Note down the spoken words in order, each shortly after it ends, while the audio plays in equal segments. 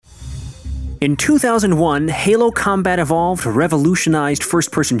In 2001, Halo Combat Evolved revolutionized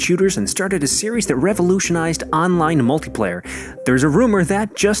first-person shooters and started a series that revolutionized online multiplayer. There's a rumor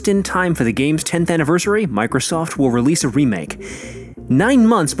that, just in time for the game's 10th anniversary, Microsoft will release a remake. 9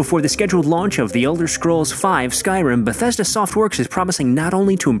 months before the scheduled launch of The Elder Scrolls V Skyrim, Bethesda Softworks is promising not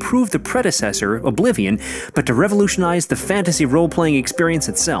only to improve the predecessor, Oblivion, but to revolutionize the fantasy role-playing experience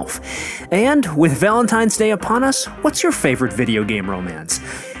itself. And, with Valentine's Day upon us, what's your favorite video game romance?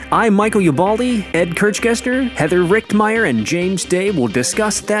 I'm Michael Ubaldi, Ed Kirchgester, Heather Richtmeyer, and James Day will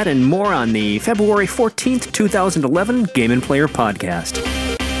discuss that and more on the February 14th, 2011 Game & Player podcast.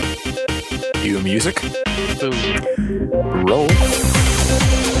 Cue music. Boom. Roll.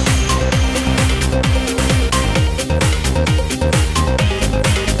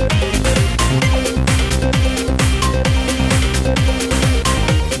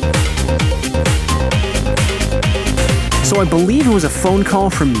 So I believe it was a phone call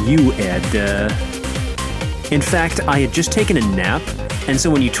from you, Ed. In fact, I had just taken a nap, and so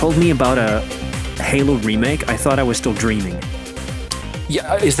when you told me about a Halo remake, I thought I was still dreaming.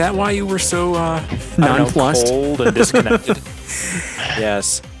 Yeah, is that why you were so nonplussed, cold and disconnected?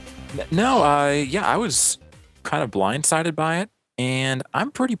 Yes. No, I was kind of blindsided by it, and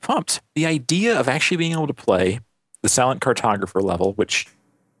I'm pretty pumped. The idea of actually being able to play the Silent Cartographer level, which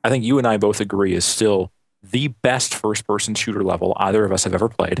I think you and I both agree is still the best first-person shooter level either of us have ever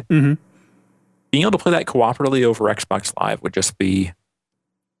played. Mm-hmm. Being able to play that cooperatively over Xbox Live would just be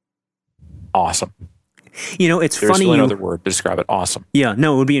awesome. You know, it's There's funny. There's another word to describe it. Awesome. Yeah,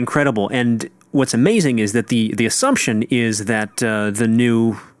 no, it would be incredible. And what's amazing is that the assumption is that the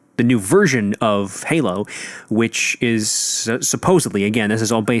new version of Halo, which is supposedly, again, this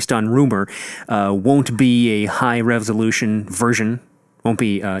is all based on rumor, won't be a high-resolution version. Won't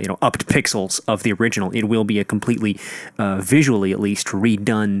be upped pixels of the original. It will be a completely, visually at least,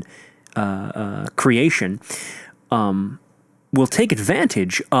 redone creation. Will take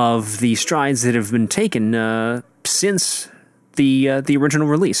advantage of the strides that have been taken since the original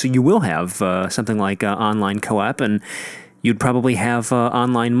release. So you will have something like online co-op, and you'd probably have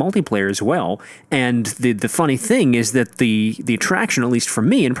online multiplayer as well. And the funny thing is that the attraction, at least for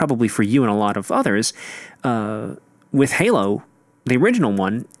me, and probably for you and a lot of others, with Halo, the original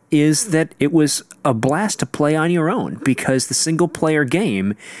one, is that it was a blast to play on your own because the single-player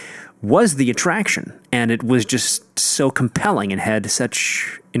game was the attraction, and it was just so compelling and had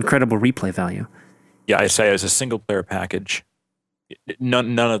such incredible replay value. Yeah, I say as a single-player package,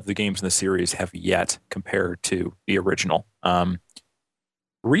 none of the games in the series have yet compared to the original.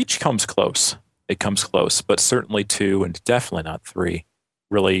 Reach comes close. It comes close, but certainly 2 and definitely not 3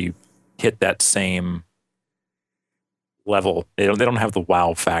 really hit that same level. They don't have the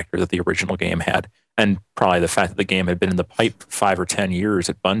wow factor that the original game had, and probably the fact that the game had been in the pipe for 5 or 10 years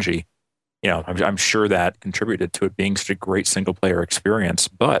at Bungie. You know, I'm sure that contributed to it being such a great single player experience.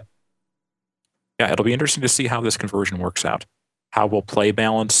 But yeah, it'll be interesting to see how this conversion works out. How will play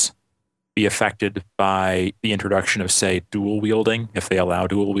balance be affected by the introduction of, say, dual wielding, if they allow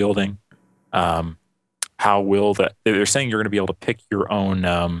dual wielding? How will that? They're saying you're going to be able to pick your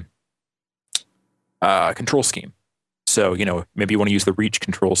own control scheme. So, maybe you want to use the Reach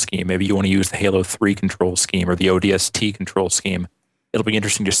control scheme. Maybe you want to use the Halo 3 control scheme or the ODST control scheme. It'll be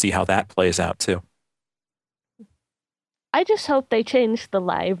interesting to see how that plays out, too. I just hope they change the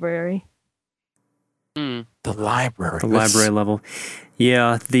library. The library. The library level.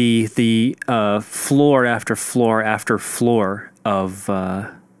 Yeah, the floor after floor after floor of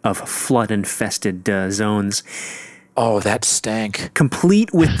flood-infested zones. Oh, that stank.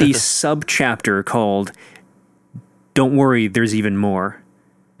 Complete with the sub-chapter called "Don't Worry, There's Even More."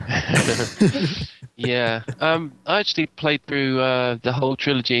 Yeah. I actually played through the whole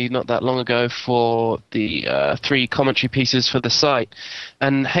trilogy not that long ago for the 3 commentary pieces for the site.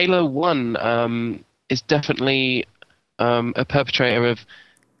 And Halo 1 is definitely a perpetrator of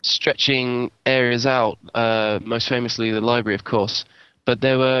stretching areas out, most famously the library, of course. But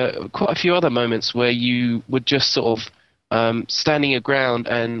there were quite a few other moments where you would just sort of standing your ground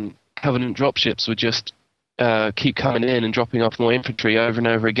and Covenant dropships would just keep coming in and dropping off more infantry over and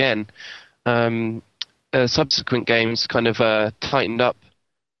over again. Subsequent games kind of tightened up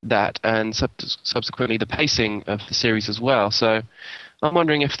that and subsequently the pacing of the series as well. So I'm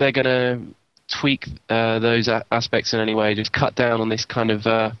wondering if they're going to tweak those aspects in any way, just cut down on this kind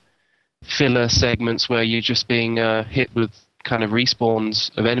of filler segments where you're just being hit with kind of respawns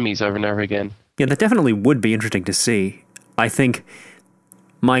of enemies over and over again. Yeah, that definitely would be interesting to see. I think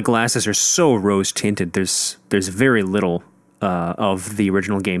my glasses are so rose-tinted, there's very little of the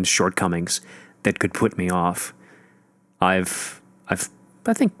original game's shortcomings that could put me off. I've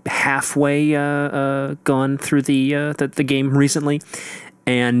I think halfway gone through the game recently,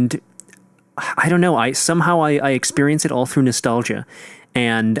 and I don't know. I experience it all through nostalgia,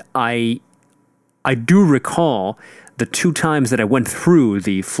 and I do recall the 2 times that I went through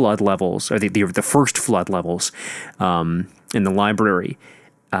the flood levels, or the first flood levels, in the library,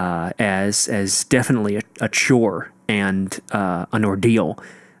 as definitely a chore and an ordeal.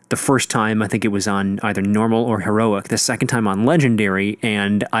 The first time, I think it was on either normal or heroic. The second time on legendary,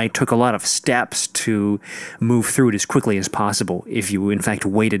 and I took a lot of steps to move through it as quickly as possible. If you, in fact,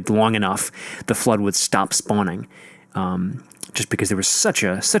 waited long enough, the flood would stop spawning. Just because there was such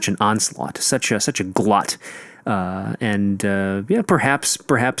an onslaught, such a glut, perhaps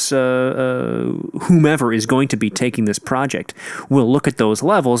whomever is going to be taking this project will look at those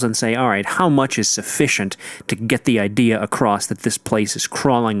levels and say, all right, how much is sufficient to get the idea across that this place is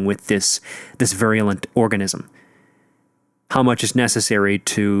crawling with this virulent organism? How much is necessary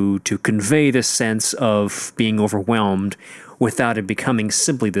to convey this sense of being overwhelmed without it becoming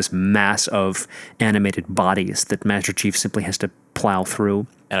simply this mass of animated bodies that Master Chief simply has to plow through?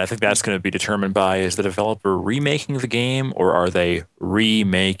 And I think that's going to be determined by, is the developer remaking the game, or are they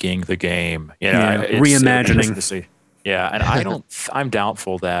remaking the game? Reimagining. And I'm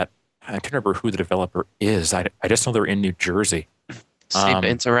doubtful that, I can't remember who the developer is. I just know they're in New Jersey. Saber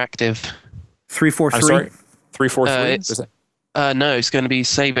Interactive. 343? I'm sorry, 343? Is it? No, it's going to be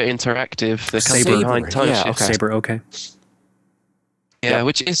Saber Interactive. The company Saber. behind Time Yeah, Shift. okay. Saber, okay. Yeah,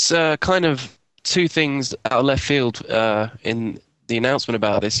 which is kind of 2 things out of left field in the announcement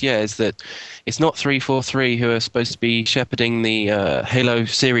about this. Yeah, is that it's not 343 who are supposed to be shepherding the Halo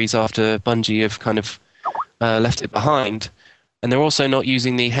series after Bungie have kind of left it behind, and they're also not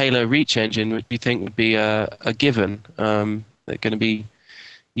using the Halo Reach engine, which we think would be a given. They're going to be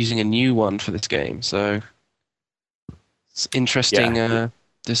using a new one for this game, so it's interesting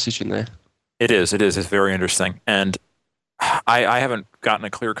decision there. It is. It's very interesting. And I haven't gotten a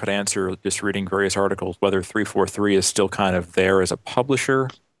clear-cut answer just reading various articles whether 343 is still kind of there as a publisher,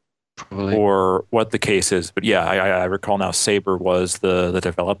 Probably. or what the case is. But yeah, I recall now Saber was the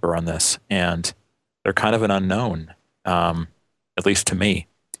developer on this, and they're kind of an unknown, at least to me.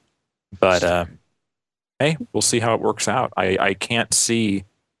 But hey, we'll see how it works out. I can't see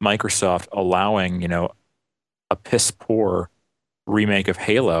Microsoft allowing, a piss-poor remake of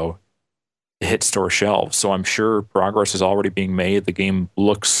Halo to hit store shelves. So I'm sure progress is already being made. The game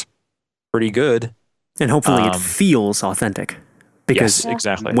looks pretty good. And hopefully it feels authentic. Because yes,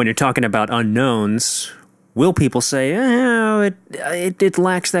 exactly. when you're talking about unknowns, will people say, it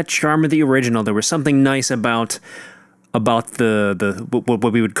lacks that charm of the original? There was something nice about the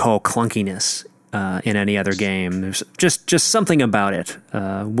what we would call clunkiness in any other game. There's just something about it.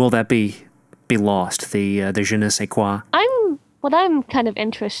 Will that be lost? The je ne sais quoi? What I'm kind of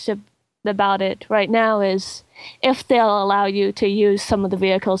interested about it right now is if they'll allow you to use some of the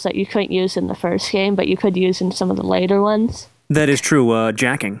vehicles that you couldn't use in the first game, but you could use in some of the later ones. That is true.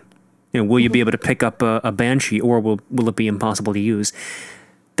 Jacking. Will you be able to pick up a Banshee, or will it be impossible to use?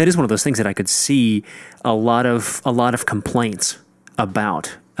 That is one of those things that I could see a lot of complaints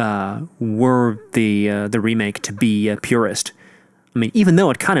about. Were the remake to be purist? I mean, even though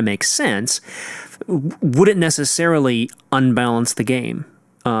it kind of makes sense, would it necessarily unbalance the game?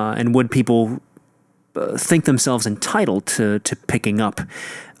 And would people think themselves entitled to picking up,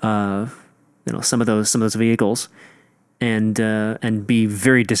 some of those vehicles, and be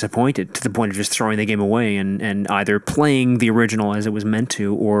very disappointed to the point of just throwing the game away and either playing the original as it was meant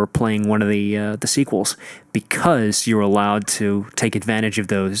to, or playing one of the sequels, because you're allowed to take advantage of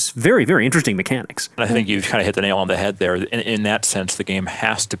those very, very interesting mechanics. I think you've kind of hit the nail on the head there. In that sense, the game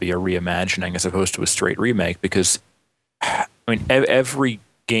has to be a reimagining as opposed to a straight remake, because every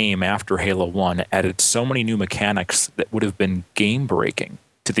game after Halo 1 added so many new mechanics that would have been game-breaking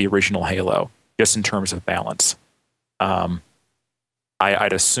to the original Halo, just in terms of balance.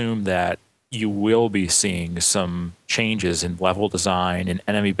 I'd assume that you will be seeing some changes in level design and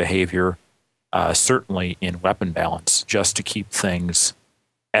enemy behavior, certainly in weapon balance, just to keep things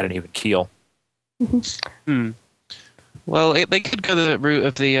at an even keel. Well, they could go the route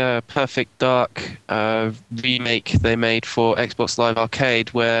of the Perfect Dark remake they made for Xbox Live Arcade,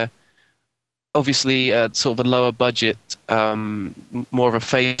 where obviously sort of a lower budget, more of a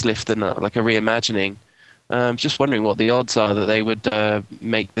facelift than like a reimagining. Just wondering what the odds are that they would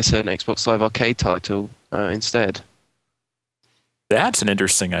make this an Xbox Live Arcade title instead. That's an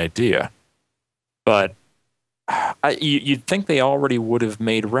interesting idea. But you'd think they already would have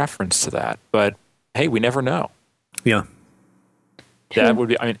made reference to that. But hey, we never know. Yeah. That would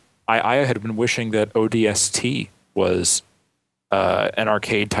be, I had been wishing that ODST was an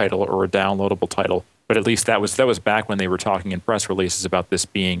arcade title or a downloadable title. But at least that was back when they were talking in press releases about this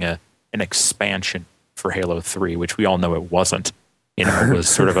being an expansion for Halo 3, which we all know it wasn't. It was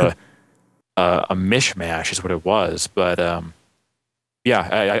sort of a mishmash is what it was. But I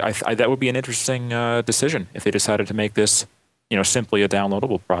that would be an interesting decision if they decided to make this, simply a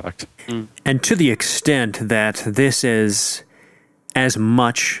downloadable product. And to the extent that this is as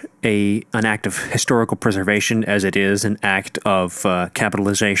much an act of historical preservation as it is an act of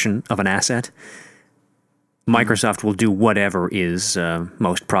capitalization of an asset, Microsoft will do whatever is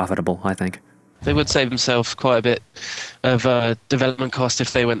most profitable, I think. They would save themselves quite a bit of development cost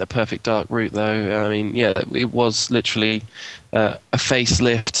if they went the Perfect Dark route, though. I mean, yeah, it was literally a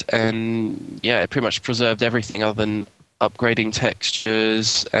facelift, and yeah, it pretty much preserved everything other than upgrading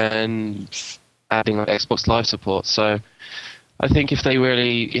textures and adding like Xbox Live support. So I think if they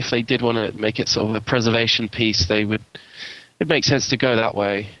did want to make it sort of a preservation piece, it makes sense to go that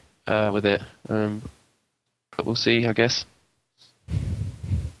way with it. But we'll see, I guess.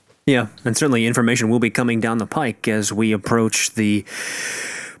 Yeah, and certainly information will be coming down the pike as we approach the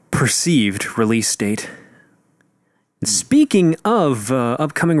perceived release date. Speaking of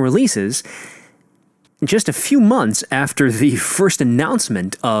upcoming releases, just a few months after the first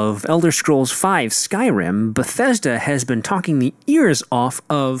announcement of Elder Scrolls V Skyrim, Bethesda has been talking the ears off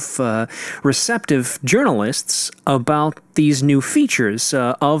of receptive journalists about these new features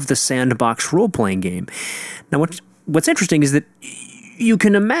of the sandbox role-playing game. Now, what's interesting is that you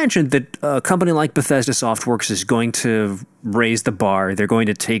can imagine that a company like Bethesda Softworks is going to raise the bar. They're going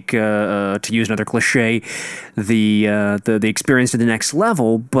to take, to use another cliche, the experience to the next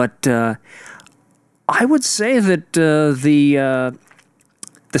level. But I would say that the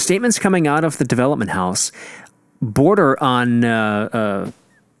statements coming out of the development house border on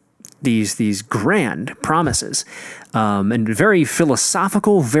these grand promises and very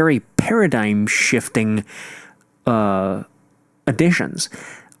philosophical, very paradigm shifting additions.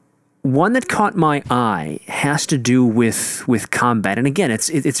 One that caught my eye has to do with combat, and again,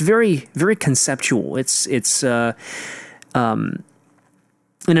 it's very very conceptual. It's in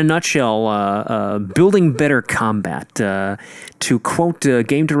a nutshell, building better combat. To quote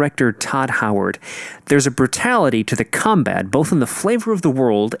game director Todd Howard, there's a brutality to the combat, both in the flavor of the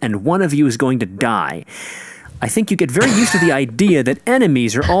world and one of you is going to die. I think you get very used to the idea that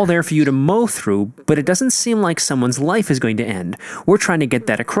enemies are all there for you to mow through, but it doesn't seem like someone's life is going to end. We're trying to get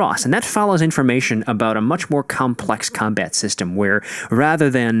that across, and that follows information about a much more complex combat system where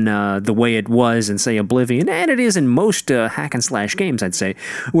rather than the way it was in, say, Oblivion, and it is in most hack-and-slash games, I'd say,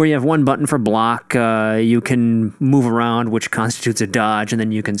 where you have one button for block, you can move around, which constitutes a dodge, and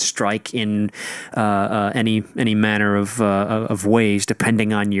then you can strike in any manner of ways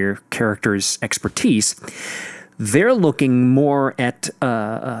depending on your character's expertise. They're looking more at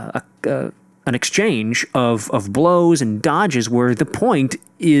an exchange of blows and dodges where the point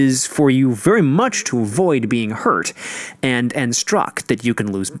is for you very much to avoid being hurt and struck, that you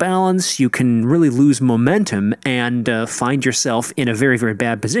can lose balance, you can really lose momentum and find yourself in a very, very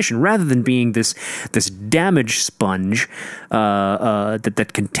bad position rather than being this damage sponge that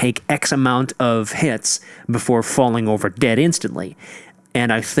can take X amount of hits before falling over dead instantly.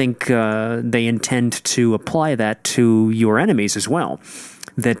 And I think they intend to apply that to your enemies as well.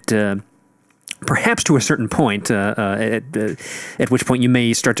 That perhaps to a certain point, at which point you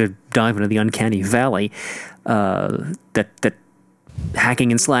may start to dive into the uncanny valley, that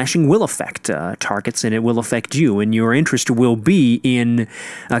hacking and slashing will affect targets, and it will affect you, and your interest will be in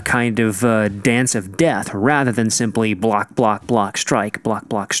a kind of dance of death rather than simply block, block, block, strike, block,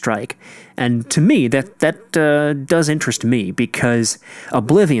 block, strike. And to me, that does interest me, because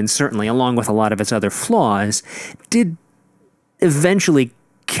Oblivion, certainly, along with a lot of its other flaws, did eventually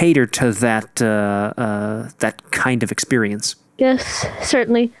cater to that kind of experience. Yes,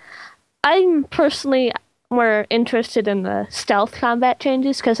 certainly. I'm personally more interested in the stealth combat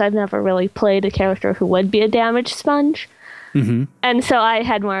changes because I've never really played a character who would be a damage sponge. Mm-hmm. And so I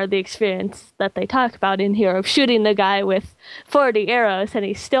had more of the experience that they talk about in here of shooting the guy with 40 arrows and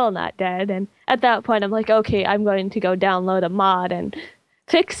he's still not dead. And at that point, I'm like, okay, I'm going to go download a mod and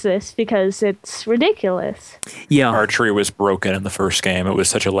fix this because it's ridiculous. Yeah. Archery was broken in the first game. It was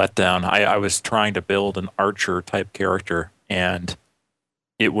such a letdown. I was trying to build an archer type character, and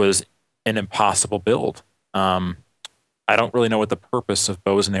it was an impossible build. I don't really know what the purpose of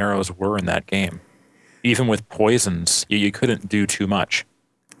bows and arrows were in that game. Even with poisons, you couldn't do too much.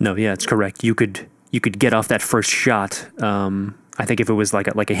 No, yeah, it's correct. You could get off that first shot. I think if it was like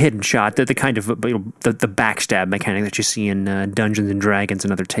a hidden shot, the kind of the backstab mechanic that you see in Dungeons and Dragons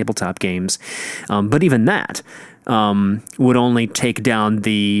and other tabletop games. But even that, would only take down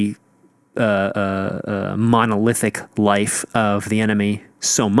the monolithic life of the enemy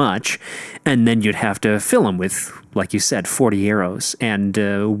so much, and then you'd have to fill them with, like you said, 40 arrows. And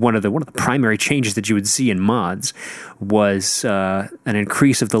one of the primary changes that you would see in mods was an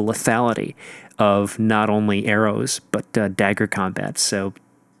increase of the lethality of not only arrows but dagger combat. So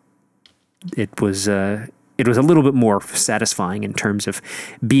it was a little bit more satisfying in terms of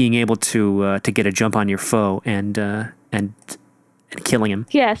being able to get a jump on your foe and killing him.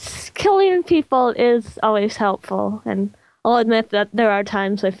 Yes, killing people is always helpful, and I'll admit that there are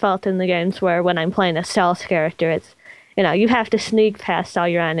times I've felt in the games where when I'm playing a stealth character, it's, you have to sneak past all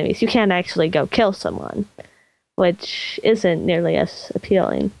your enemies. You can't actually go kill someone, which isn't nearly as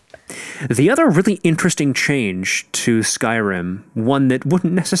appealing. The other really interesting change to Skyrim, one that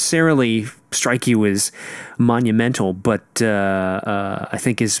wouldn't necessarily strike you as monumental, but I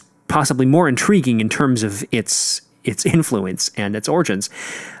think is possibly more intriguing in terms of its influence and its origins.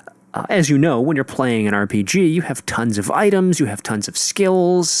 As you know, when you're playing an RPG, you have tons of items, you have tons of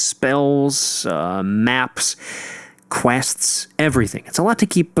skills, spells, maps, quests, everything. It's a lot to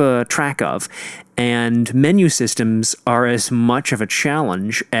keep track of, and menu systems are as much of a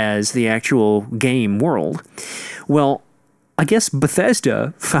challenge as the actual game world. Well, I guess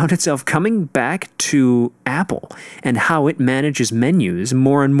Bethesda found itself coming back to Apple and how it manages menus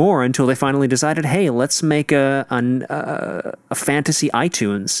more and more until they finally decided, hey, let's make a fantasy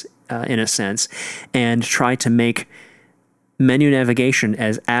iTunes, in a sense, and try to make menu navigation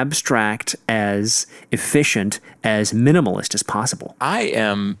as abstract, as efficient, as minimalist as possible.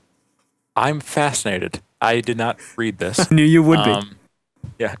 I'm fascinated. I did not read this. I knew you would be.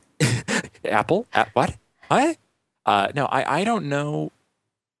 Yeah. Apple? What? No, I don't know.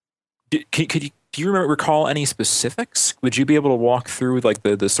 Do you recall any specifics? Would you be able to walk through like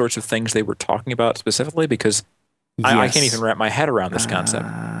the sorts of things they were talking about specifically? Because I can't even wrap my head around this concept.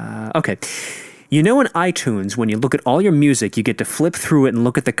 Okay. You know in iTunes, when you look at all your music, you get to flip through it and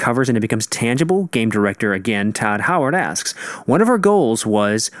look at the covers and it becomes tangible? Game director, again, Todd Howard asks, one of our goals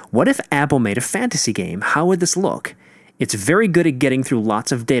was, what if Apple made a fantasy game? How would this look? It's very good at getting through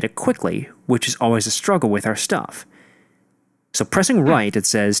lots of data quickly, which is always a struggle with our stuff. So pressing right, it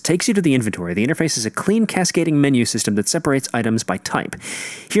says, takes you to the inventory. The interface is a clean cascading menu system that separates items by type.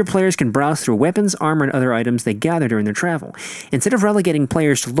 Here players can browse through weapons, armor, and other items they gather during their travel. Instead of relegating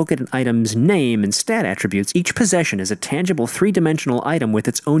players to look at an item's name and stat attributes, each possession is a tangible three-dimensional item with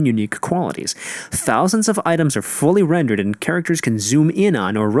its own unique qualities. Thousands of items are fully rendered and characters can zoom in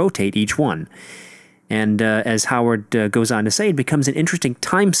on or rotate each one. And as Howard goes on to say, it becomes an interesting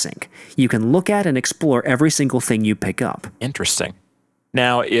time sink. You can look at and explore every single thing you pick up. Interesting.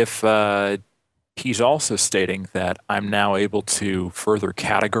 Now, if he's also stating that I'm now able to further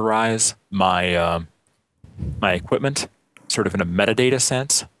categorize my my equipment, sort of in a metadata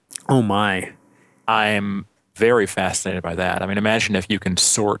sense. Oh my! I'm very fascinated by that. I mean, imagine if you can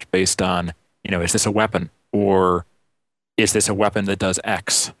sort based on, is this a weapon, or is this a weapon that does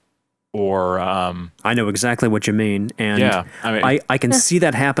X? Or I know exactly what you mean, and yeah, I can see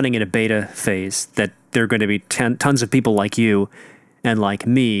that happening in a beta phase, that there are going to be tons of people like you and like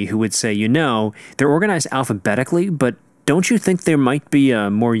me who would say, they're organized alphabetically, but don't you think there might be a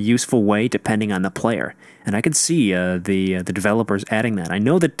more useful way depending on the player? And I could see the developers adding that. I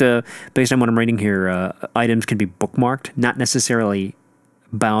know that based on what I'm reading here, items can be bookmarked, not necessarily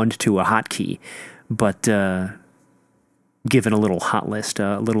bound to a hotkey, but given a little hot list,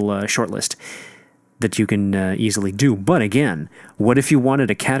 a little short list that you can easily do. But again, what if you wanted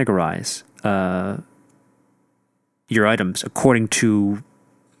to categorize your items according to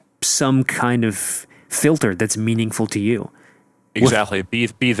some kind of filter that's meaningful to you? Exactly.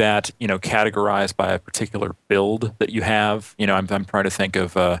 Be that, categorized by a particular build that you have. I'm trying to think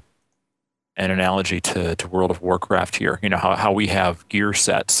of an analogy to World of Warcraft here. How we have gear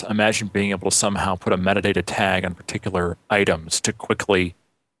sets. Imagine being able to somehow put a metadata tag on particular items to quickly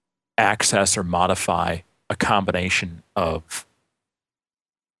access or modify a combination of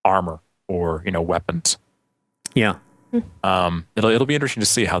armor or weapons. Yeah. It'll be interesting to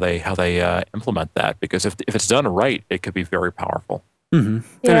see how they implement that, because if it's done right, it could be very powerful. Mm-hmm.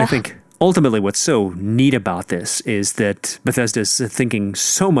 Yeah. And I think ultimately what's so neat about this is that Bethesda is thinking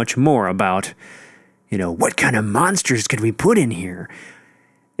so much more about, what kind of monsters could we put in here?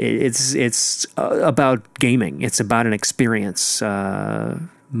 It's about gaming. It's about an experience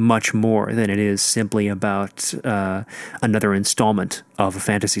much more than it is simply about another installment of a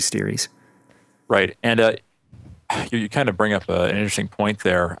fantasy series. Right. And you kind of bring up an interesting point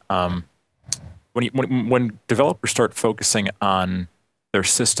there. When developers start focusing on their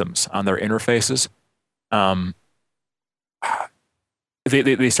systems, on their interfaces,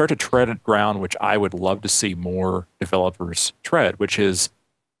 they start to tread a ground which I would love to see more developers tread, which is,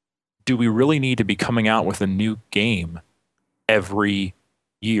 do we really need to be coming out with a new game every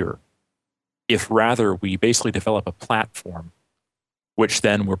year? If rather we basically develop a platform, which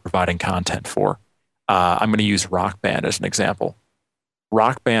then we're providing content for. I'm going to use Rock Band as an example.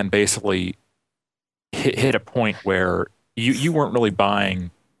 Rock Band basically hit a point where you weren't really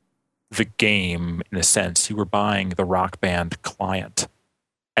buying the game in a sense. You were buying the Rock Band client.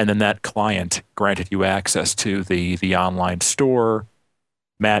 And then that client granted you access to the online store,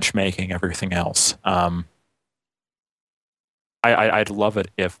 matchmaking, everything else. I'd love it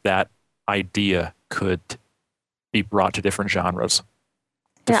if that idea could be brought to different genres.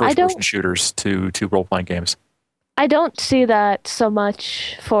 To first-person shooters to role-playing games. I don't see that so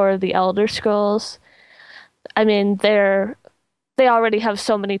much for the Elder Scrolls. I mean, they already have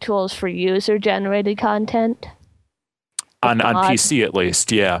so many tools for user-generated content. On PC, at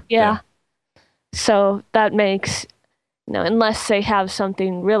least, yeah. Yeah. So that makes, unless they have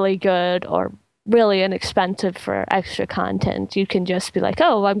something really good or really inexpensive for extra content, you can just be like,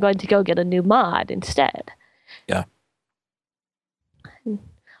 oh, I'm going to go get a new mod instead. Yeah.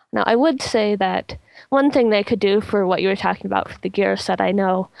 Now, I would say that one thing they could do for what you were talking about for the gear set, I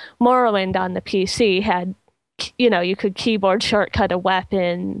know Morrowind on the PC had, you could keyboard shortcut a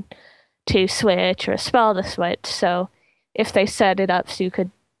weapon to switch or a spell to switch. So if they set it up so you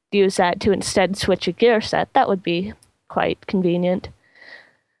could use that to instead switch a gear set, that would be quite convenient.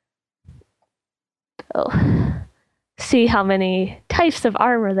 So, see how many types of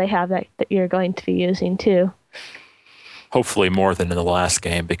armor they have that you're going to be using too. Hopefully more than in the last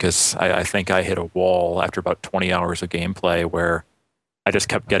game, because I think I hit a wall after about 20 hours of gameplay where I just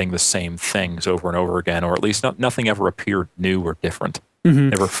kept getting the same things over and over again, or at least nothing ever appeared new or different.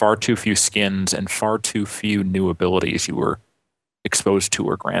 Mm-hmm. There were far too few skins and far too few new abilities you were exposed to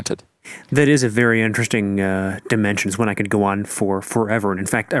or granted. That is a very interesting dimension. It's one I could go on for forever. And in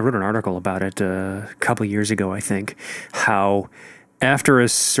fact, I wrote an article about it a couple of years ago, I think, how after a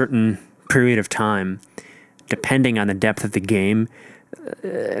certain period of time, depending on the depth of the game,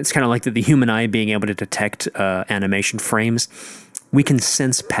 it's kind of like the human eye being able to detect animation frames. We can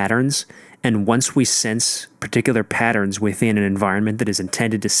sense patterns, and once we sense particular patterns within an environment that is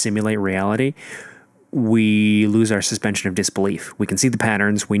intended to simulate reality, we lose our suspension of disbelief. We can see the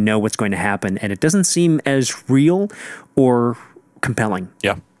patterns, we know what's going to happen, and it doesn't seem as real or compelling.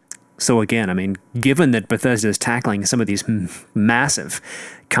 Yeah. So again, I mean, given that Bethesda is tackling some of these massive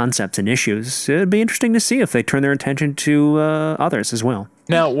concepts and issues, it'd be interesting to see if they turn their attention to others as well.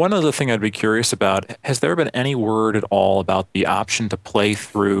 Now, one other thing I'd be curious about, has there been any word at all about the option to play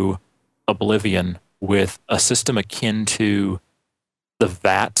through Oblivion with a system akin to the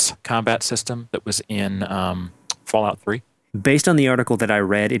VATS combat system that was in Fallout 3? Based on the article that I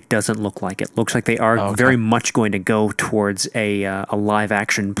read, it doesn't look like it. Looks like they are very much going to go towards a live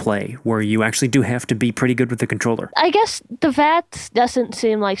action play where you actually do have to be pretty good with the controller. I guess the VATS doesn't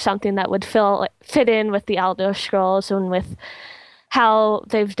seem like something that would fit in with the Elder Scrolls and with how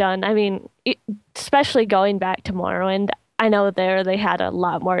they've done. I mean, especially going back to Morrowind, I know they had a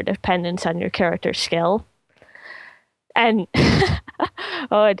lot more dependence on your character skill. And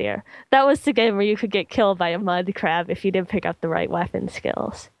oh dear, that was the game where you could get killed by a mud crab if you didn't pick up the right weapon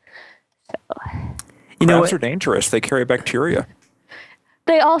skills. So, crabs are dangerous. They carry bacteria.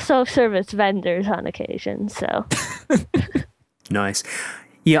 They also serve as vendors on occasion. So nice.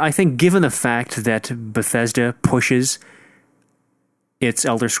 Yeah, I think given the fact that Bethesda pushes its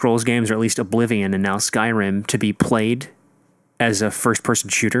Elder Scrolls games, or at least Oblivion and now Skyrim, to be played as a first-person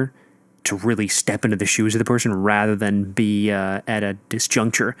shooter, to really step into the shoes of the person rather than be at a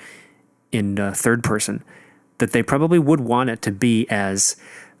disjuncture in third person, that they probably would want it to be as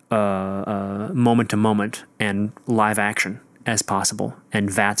moment to moment and live action as possible.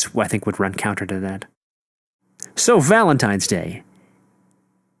 And VATS, I think, would run counter to that. So, Valentine's Day.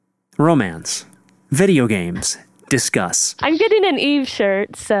 Romance. Video games. Discuss. I'm getting an Eve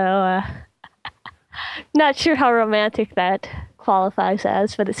shirt, so not sure how romantic that qualifies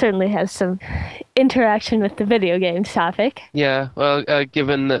as, but it certainly has some interaction with the video games topic. Yeah, well,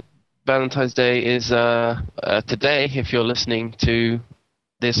 given that Valentine's Day is today, if you're listening to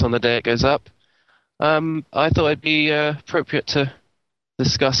this on the day it goes up, I thought it'd be appropriate to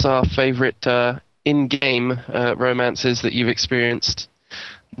discuss our favorite in-game romances that you've experienced,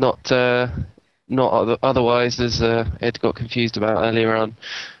 not otherwise, as Ed got confused about earlier on.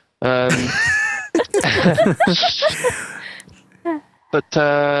 But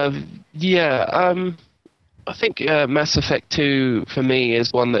I think Mass Effect 2 for me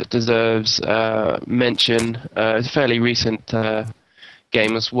is one that deserves mention. It's a fairly recent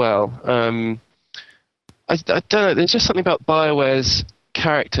game as well. I don't know. There's just something about BioWare's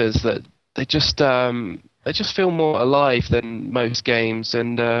characters that they just feel more alive than most games,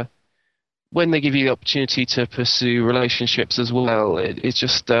 and when they give you the opportunity to pursue relationships as well, it's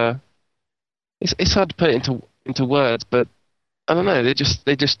just it's hard to put it into words, but I don't know. They just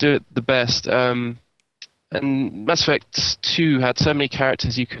do it the best. And Mass Effect 2 had so many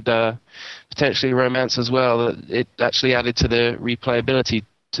characters you could potentially romance as well that it actually added to the replayability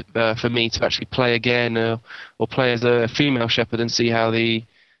for me to actually play again or play as a female Shepard and see how the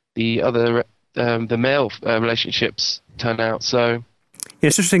other the male relationships turn out. So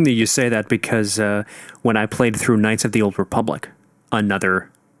It's interesting that you say that because when I played through Knights of the Old Republic, another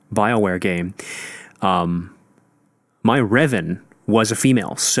BioWare game, my Revan was a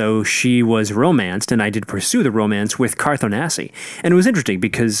female, so she was romanced, and I did pursue the romance with Carth Onasi. And it was interesting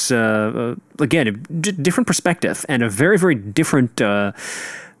because, again, a different perspective and a very, very different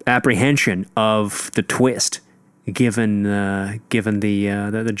apprehension of the twist, given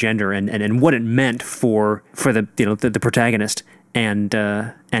the gender and what it meant for the protagonist and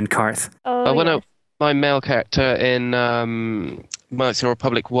Carth. One of my male character in Knights of the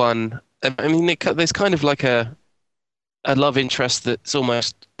Republic 1, I mean, there's kind of like a love interest that's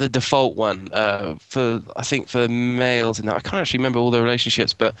almost the default one for males. And I can't actually remember all the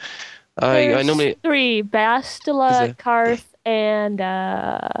relationships, but I normally 3: Bastila, Carth, and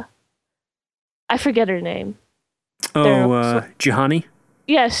I forget her name. Juhani?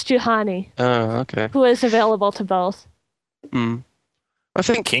 Yes, Juhani. Oh, okay. Who is available to both. I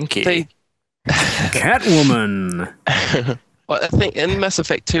think kinky. Catwoman. Well, I think in Mass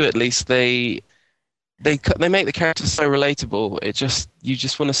Effect 2, at least, they make the characters so relatable. You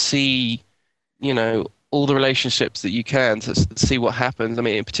just want to see, all the relationships that you can to see what happens. I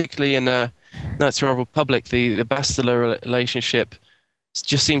mean, particularly in Knights of the Republic, the Bastila relationship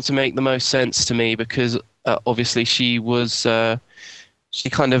just seemed to make the most sense to me because obviously she was she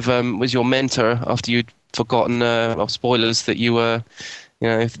kind of was your mentor after you'd forgotten spoilers that you were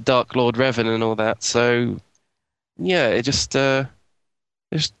the Dark Lord Revan and all that. So yeah, it just I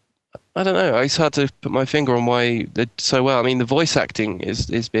don't know. It's hard to put my finger on why they did so well. I mean, the voice acting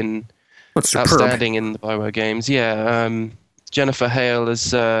has been outstanding in the BioWare games. Yeah, Jennifer Hale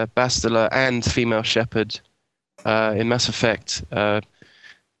as Bastila and female Shepard in Mass Effect.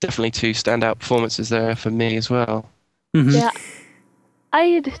 Definitely 2 standout performances there for me as well. Mm-hmm. Yeah,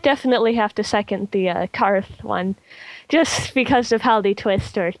 I'd definitely have to second the Carth one, just because of how the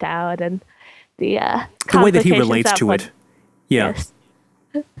twist worked out and the way that he relates to it. Yeah. Yes.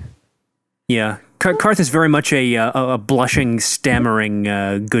 Yeah, Carth is very much a blushing, stammering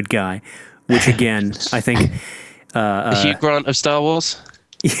good guy, which again, I think... the Hugh Grant of Star Wars?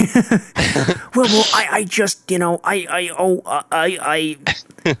 well, I just, I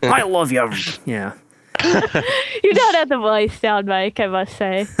love you. Yeah. You don't have the voice down, Mike, I must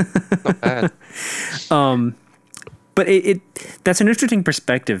say. Not bad. But that's an interesting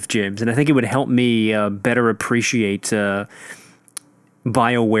perspective, James, and I think it would help me better appreciate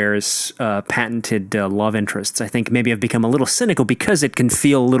BioWare's patented love interests. I think maybe I've become a little cynical because it can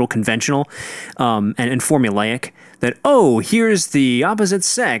feel a little conventional and formulaic. That, here's the opposite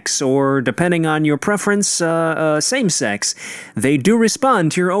sex, or depending on your preference, same sex. They do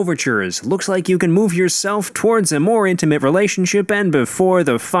respond to your overtures. Looks like you can move yourself towards a more intimate relationship, and before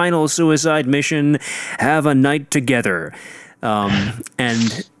the final suicide mission, have a night together.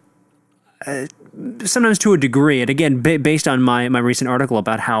 And sometimes to a degree, and again, based on my recent article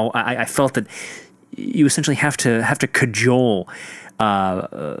about how I felt that you essentially have to cajole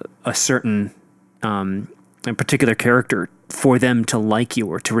a certain a particular character for them to like you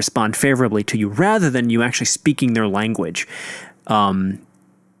or to respond favorably to you, rather than you actually speaking their language. It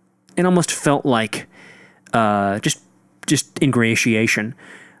almost felt like just ingratiation.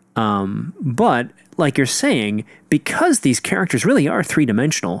 But like you're saying, because these characters really are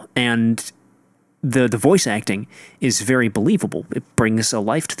 3-dimensional and the voice acting is very believable, it brings a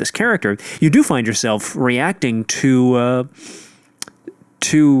life to this character. You do find yourself reacting to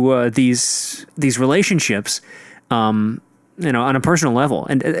these relationships, on a personal level,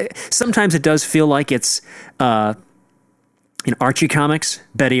 and sometimes it does feel like it's in Archie comics,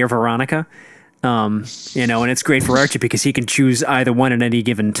 Betty or Veronica. And it's great for Archie because he can choose either one at any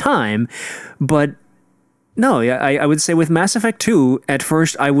given time, but No, yeah, I would say with Mass Effect 2, at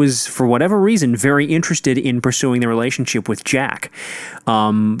first I was, for whatever reason, very interested in pursuing the relationship with Jack.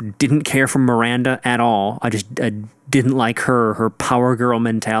 Didn't care for Miranda at all. I didn't like her power girl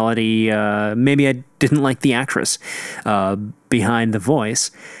mentality. Maybe I didn't like the actress behind the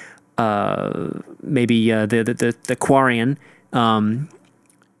voice. Maybe the Quarian.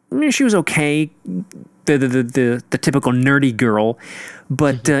 She was okay. The typical nerdy girl,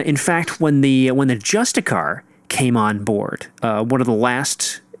 but in fact, when the Justicar came on board, one of the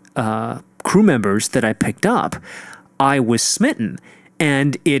last crew members that I picked up, I was smitten,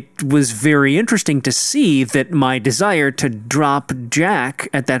 and it was very interesting to see that my desire to drop Jack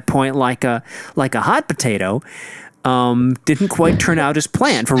at that point like a hot potato didn't quite turn out as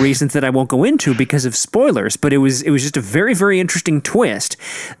planned for reasons that I won't go into because of spoilers. But it was just a very, very interesting twist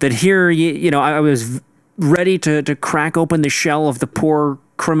that here, I was ready to crack open the shell of the poor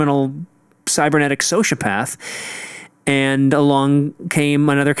criminal cybernetic sociopath, and along came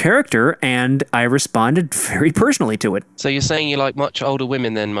another character, and I responded very personally to it. So you're saying you like much older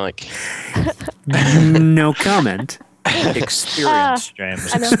women then, Mike? No comment. Experience, James.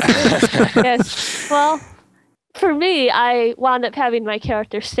 I know. Yes. Well, for me, I wound up having my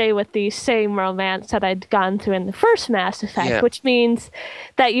character stay with the same romance that I'd gone through in the first Mass Effect, which means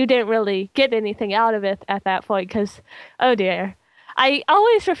that you didn't really get anything out of it at that point because, oh dear. I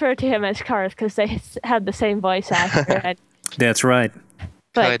always refer to him as Karth because they had the same voice actor. That's right.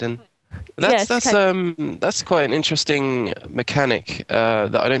 Kaiden. That's quite an interesting mechanic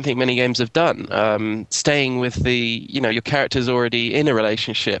that I don't think many games have done. Staying with your character's already in a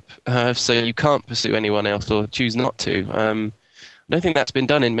relationship, so you can't pursue anyone else or choose not to. I don't think that's been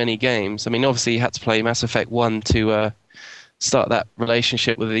done in many games. I mean, obviously you had to play Mass Effect 1 to start that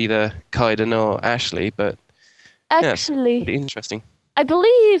relationship with either Kaiden or Ashley, but actually, it's pretty interesting. I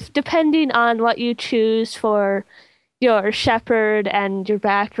believe depending on what you choose for your Shepard and your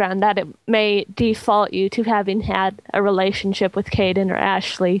background, that it may default you to having had a relationship with Kaiden or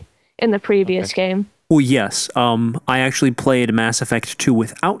Ashley in the previous game. Well, yes. I actually played Mass Effect 2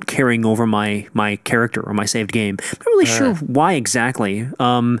 without carrying over my character or my saved game. I'm not really sure why exactly.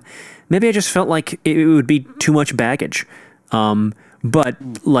 Maybe I just felt like it would be too much baggage.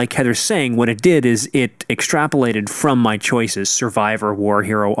 But like Heather's saying, what it did is it extrapolated from my choices, survivor, war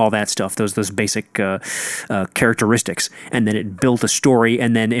hero, all that stuff, those basic characteristics, and then it built a story,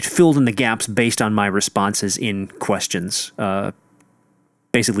 and then it filled in the gaps based on my responses in questions,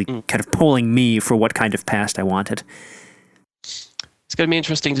 basically kind of polling me for what kind of past I wanted. It's going to be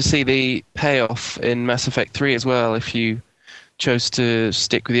interesting to see the payoff in Mass Effect 3 as well, if you chose to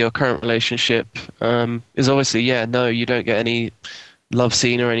stick with your current relationship. Is obviously, you don't get any love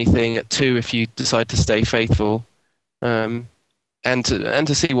scene or anything at 2 if you decide to stay faithful, and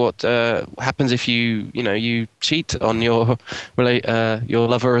to see what happens if you cheat on your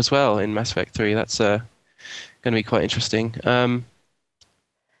lover as well in Mass Effect 3. That's going to be quite interesting.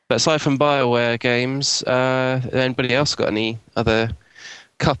 But aside from BioWare games, anybody else got any other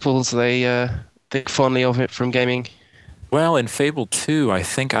couples they think fondly of it from gaming? Well, in Fable 2, I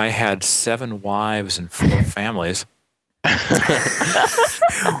think I had 7 wives and 4 families.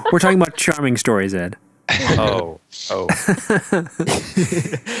 We're talking about charming stories, Ed. Oh.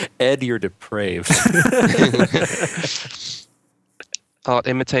 Ed, you're depraved. Art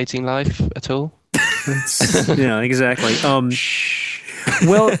imitating life at all? Yeah, exactly.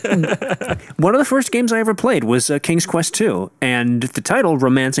 Well, one of the first games I ever played was King's Quest II, and the title,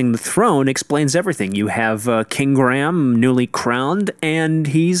 Romancing the Throne, explains everything. You have King Graham, newly crowned, and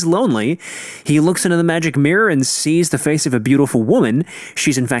he's lonely. He looks into the magic mirror and sees the face of a beautiful woman.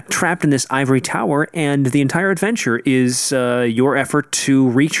 She's in fact trapped in this ivory tower, and the entire adventure is your effort to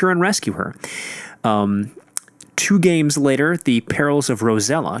reach her and rescue her. 2 games later, The Perils of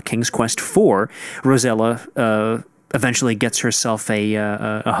Rosella, King's Quest IV, Rosella eventually gets herself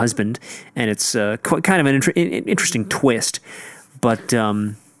a husband, and it's kind of an interesting twist. But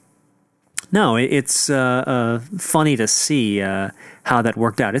no, it's funny to see how that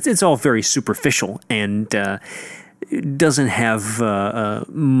worked out. It's all very superficial and doesn't have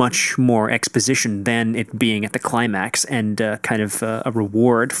much more exposition than it being at the climax and kind of a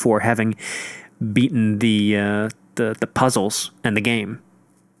reward for having beaten the puzzles and the game.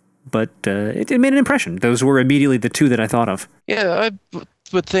 But it made an impression. Those were immediately the 2 that I thought of. Yeah, I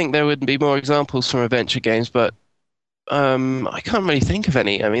would think there would be more examples from adventure games, but I can't really think of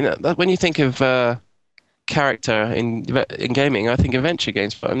any. I mean, when you think of character in gaming, I think adventure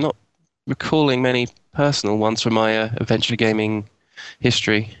games, but I'm not recalling many personal ones from my adventure gaming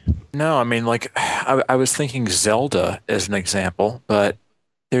history. No, I mean, like, I was thinking Zelda as an example, but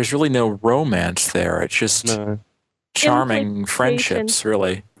there's really no romance there. It's just No. charming Implication. friendships,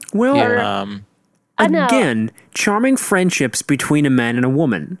 really. Well, Yeah. I know. again, charming friendships between a man and a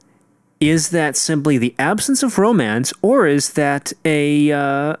woman. Is that simply the absence of romance, or is that a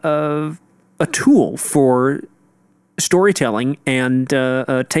tool for storytelling and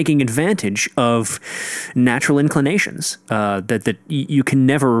taking advantage of natural inclinations that you can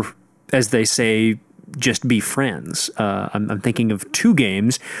never, as they say, just be friends? I'm thinking of two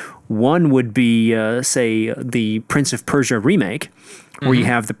games. One would be, say, the Prince of Persia remake, where you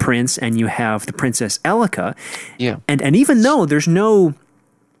have the prince and you have the Princess Elika. Yeah. And even though there's no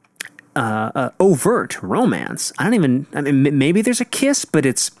overt romance, I mean, maybe there's a kiss, but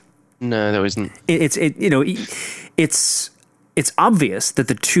No, there isn't. it's obvious that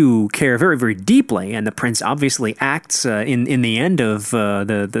the two care very, very deeply, and the prince obviously acts in the end of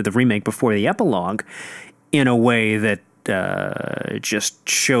the remake before the epilogue in a way that just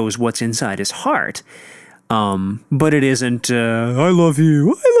shows what's inside his heart. But it isn't, I love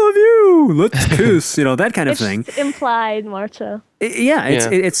you, let's kiss, that kind of It's thing. implied more so.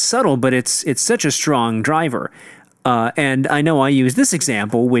 It's subtle, but it's such a strong driver. And I know I used this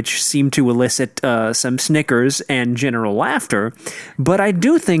example, which seemed to elicit some snickers and general laughter, but I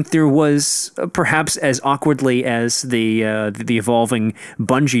do think there was, perhaps as awkwardly as the evolving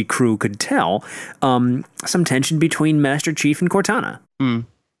Bungie crew could tell, some tension between Master Chief and Cortana.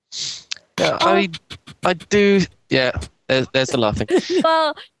 Yeah, I do. Yeah, there's the laughing.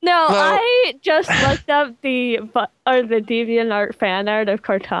 Well, no, Well- I just looked up the DeviantArt fan art of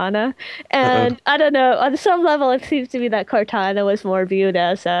Cortana, and I don't know. On some level, it seems to me that Cortana was more viewed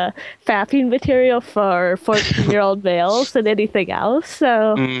as a fapping material for 14-year-old males than anything else.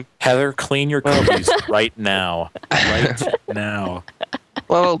 So Heather, clean your cookies right now. Right now.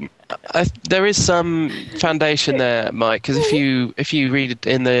 Well, there is some foundation there, Mike, because if you read it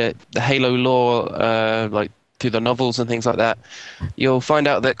in the Halo lore, like through the novels and things like that, you'll find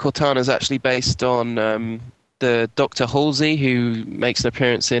out that Cortana is actually based on the Dr. Halsey, who makes an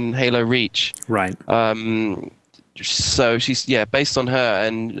appearance in Halo Reach. Right. So she's based on her,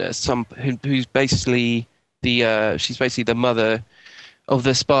 and who's basically she's basically the mother of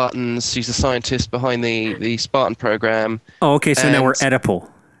the Spartans. She's the scientist behind the Spartan program. Oh, okay, so now we're Oedipal.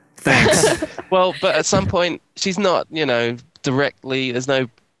 Thanks. Well, but at some point, she's not, directly, there's no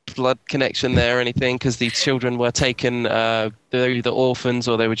blood connection there or anything, because the children were taken, they're either orphans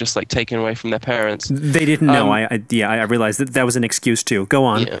or they were just, taken away from their parents. They didn't know. I realized that was an excuse too. Go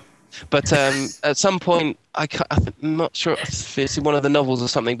on. Yeah. But at some point, I'm not sure if it's in one of the novels or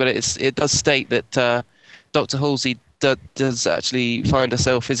something, but it does state that Dr. Halsey does actually find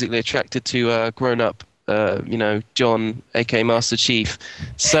herself physically attracted to a grown-up John, aka Master Chief.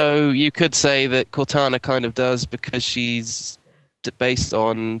 So you could say that Cortana kind of does, because she's based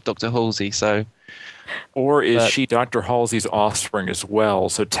on Dr. Halsey. So, Or is she Dr. Halsey's offspring as well?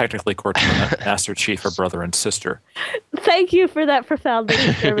 So technically, Cortana and Master Chief are brother and sister. thank you for that profoundly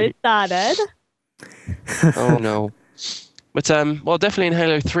disturbing thought, Ed. oh no. But well, definitely in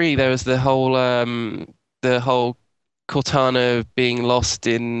Halo 3 there was the whole Cortana being lost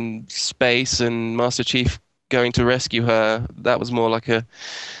in space and Master Chief going to rescue her. That was more like a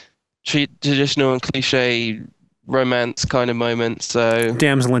traditional and cliche romance kind of moment. So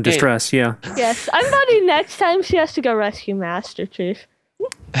Damsel in distress, yeah. Yes, I'm voting next time she has to go rescue Master Chief.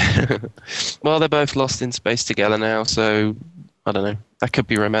 well, they're both lost in space together now, so I don't know. That could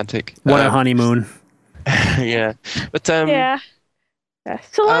be romantic. What a honeymoon. yeah. But Yeah.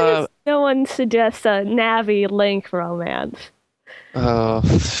 So long as no one suggests a Navi Link romance. well,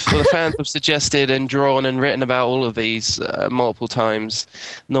 the fans have suggested and drawn and written about all of these multiple times,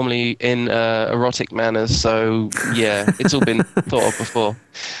 normally in erotic manners. So yeah, it's all been thought of before.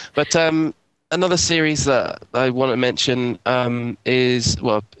 But another series that I want to mention is,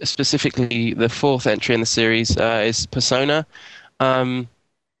 well, specifically the fourth entry in the series is Persona.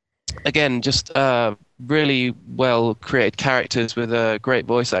 Again, just really well created characters with great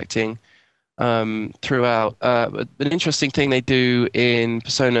voice acting throughout. But an interesting thing they do in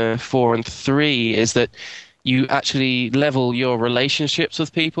Persona 4 and 3 is that you actually level your relationships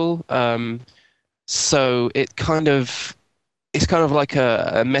with people. So it's kind of like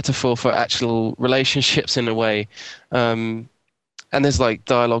a metaphor for actual relationships in a way. And there's like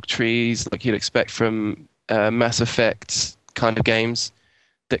dialogue trees like you'd expect from Mass Effect kind of games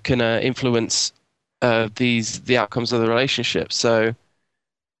that can influence the outcomes of the relationship. So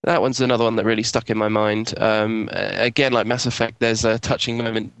that one's another one that really stuck in my mind. Again, like Mass Effect, there's a touching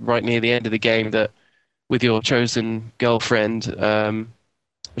moment right near the end of the game that with your chosen girlfriend,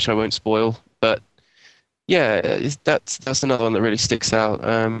 which I won't spoil, but yeah, that's another one that really sticks out.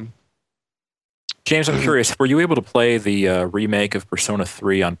 James, I'm curious, were you able to play the remake of Persona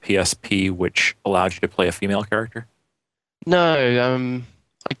 3 on PSP, which allowed you to play a female character? No,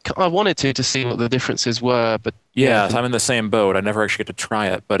 I wanted to see what the differences were, but Yeah, yeah, I'm in the same boat. I never actually get to try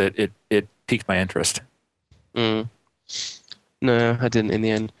it, but it piqued my interest. mm, no, I didn't in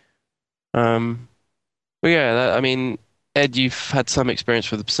the end. Um, but yeah, I mean, Ed, you've had some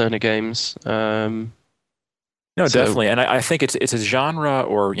experience with the Persona games. No, So definitely, and I think it's a genre,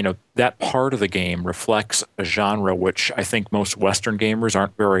 or that part of the game reflects a genre which I think most Western gamers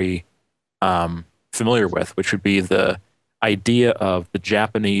aren't very familiar with, which would be the idea of the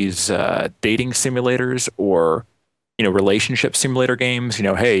Japanese dating simulators, or relationship simulator games.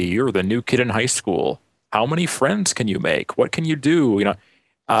 Hey, you're the new kid in high school. How many friends can you make? What can you do?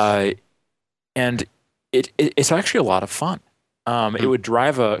 Uh, and it's actually a lot of fun. It would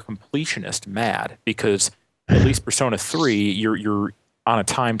drive a completionist mad, because at least Persona 3, you're on a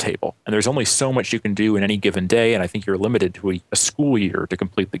timetable, and there's only so much you can do in any given day, and I think you're limited to a school year to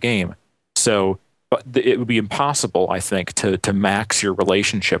complete the game. So it would be impossible, I think, to max your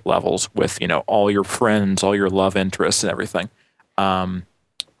relationship levels with all your friends, all your love interests, and everything.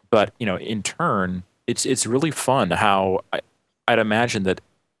 But in turn, it's really fun how I'd imagine that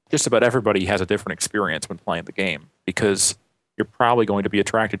just about everybody has a different experience when playing the game, because you're probably going to be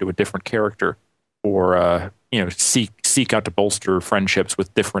attracted to a different character, or seek out to bolster friendships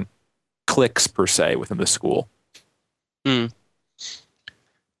with different cliques per se within the school. mm,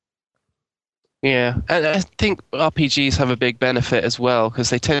 yeah, and I think RPGs have a big benefit as well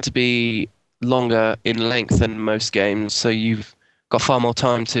because they tend to be longer in length than most games. So you've got far more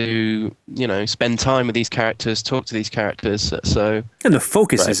time to, spend time with these characters, talk to these characters. So And the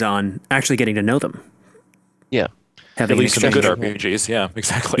focus Right. is on actually getting to know them. yeah, Having At least in the exchange. good RPGs, yeah,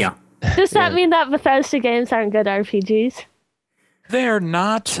 exactly. Yeah. Does that Yeah. mean that Bethesda games aren't good RPGs? They're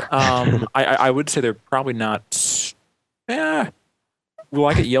not. I would say they're probably not. Yeah. Will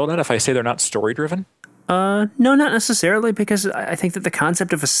I get yelled at if I say they're not story driven? No, not necessarily, because I think that the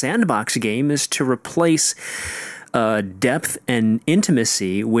concept of a sandbox game is to replace depth and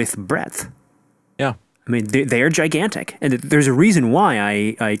intimacy with breadth. Yeah. I mean, they are gigantic, and there's a reason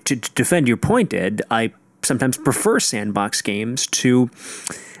why to defend your point, Ed, I sometimes prefer sandbox games to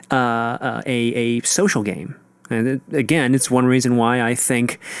a social game. And again, it's one reason why I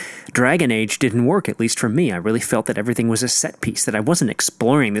think Dragon Age didn't work, at least for me. I really felt that everything was a set piece, that I wasn't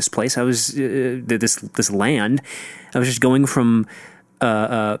exploring this place. I was this land. I was just going from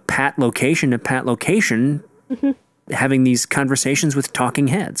pat location to pat location, having these conversations with talking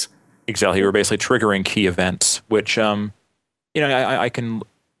heads. Exactly. You were basically triggering key events, which, I can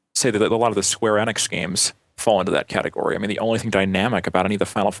say that a lot of the Square Enix games fall into that category. I mean, the only thing dynamic about any of the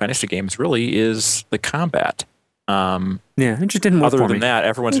Final Fantasy games really is the combat. Yeah, it just didn't work Other for than me. that,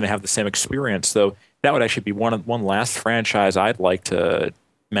 everyone's going to have the same experience. So that would actually be one last franchise I'd like to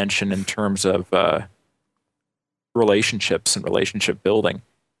mention in terms of relationships and relationship building.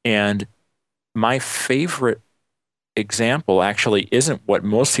 And my favorite example actually isn't what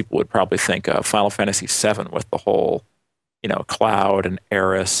most people would probably think of, Final Fantasy VII, with the whole, Cloud and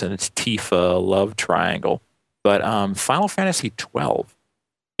Eris and its Tifa love triangle, but Final Fantasy XII.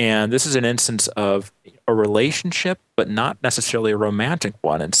 And this is an instance of a relationship, but not necessarily a romantic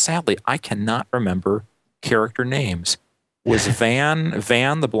one. And sadly, I cannot remember character names. Was Van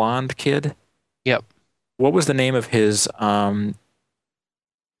the blonde kid? yep. What was the name of his friend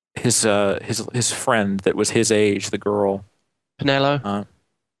that was his age, the girl? Pinello.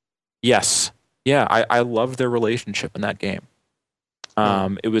 Yes. Yeah, I loved their relationship in that game.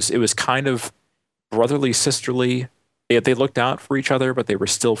 It was kind of brotherly, sisterly. They looked out for each other, but they were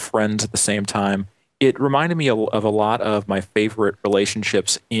still friends at the same time. It reminded me of a lot of my favorite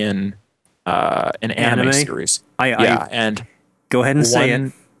relationships in an anime series. And Go ahead and say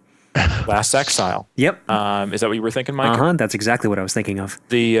it. Last Exile. Yep. Is that what you were thinking, Mike? Uh-huh. That's exactly what I was thinking of.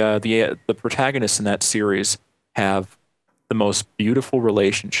 The protagonists in that series have the most beautiful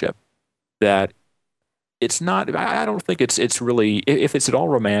relationship. That it's not. I don't think it's really. If it's at all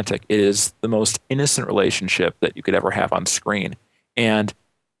romantic, it is the most innocent relationship that you could ever have on screen. And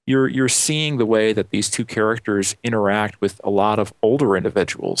you're seeing the way that these two characters interact with a lot of older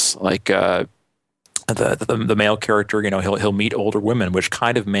individuals, like the male character. He'll meet older women, which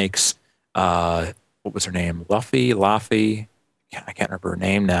kind of makes what was her name? Laffy. I can't remember her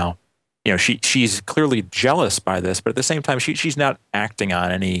name now. She's clearly jealous by this, but at the same time, she's not acting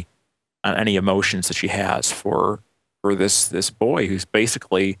on any emotions that she has for this boy who's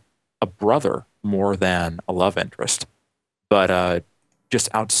basically a brother more than a love interest. But just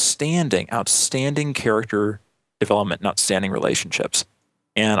outstanding character development and outstanding relationships.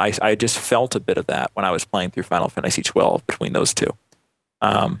 And I just felt a bit of that when I was playing through Final Fantasy XII between those two.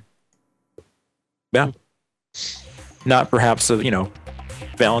 Yeah. Not perhaps a,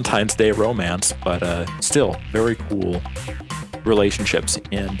 Valentine's Day romance, but still very cool relationships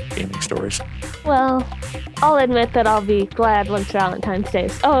in gaming stories. Well, I'll admit that I'll be glad once Valentine's Day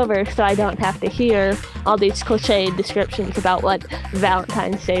is over, so I don't have to hear all these cliched descriptions about what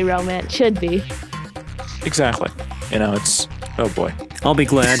Valentine's Day romance should be. Exactly. It's, oh boy. I'll be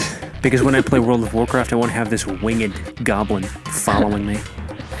glad, because when I play World of Warcraft, I won't have this winged goblin following me.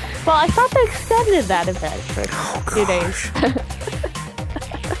 Well, I thought they extended that event for a few days.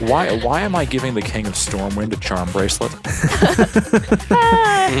 Why am I giving the King of Stormwind a charm bracelet?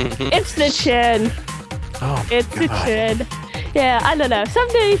 It's the chin. Oh, It's the chin. Yeah, I don't know. Some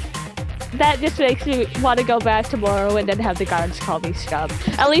days that just makes me want to go back to Morrowind and have the guards call me scum.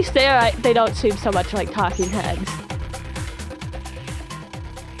 At least there, they don't seem so much like talking heads.